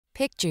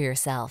Picture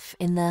yourself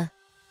in the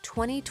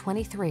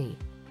 2023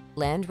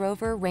 Land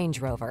Rover Range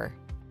Rover.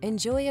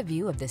 Enjoy a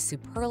view of this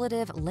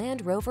superlative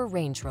Land Rover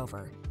Range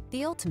Rover,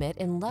 the ultimate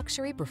in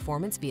luxury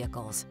performance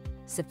vehicles.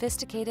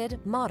 Sophisticated,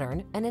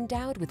 modern, and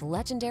endowed with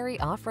legendary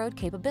off-road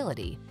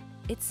capability,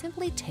 it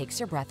simply takes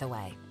your breath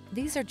away.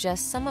 These are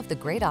just some of the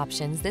great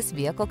options this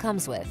vehicle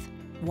comes with: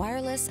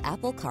 wireless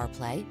Apple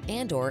CarPlay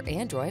and/or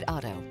Android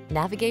Auto,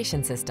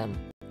 navigation system,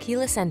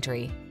 keyless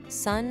entry,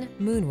 sun,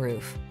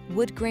 moonroof,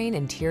 wood grain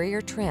interior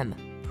trim,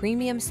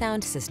 premium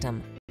sound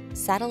system,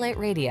 satellite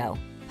radio,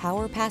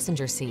 power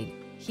passenger seat,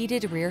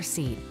 heated rear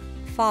seat,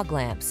 fog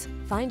lamps.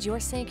 Find your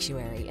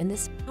sanctuary in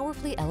this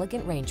powerfully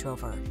elegant Range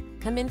Rover.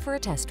 Come in for a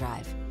test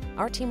drive.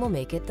 Our team will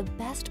make it the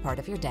best part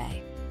of your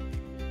day.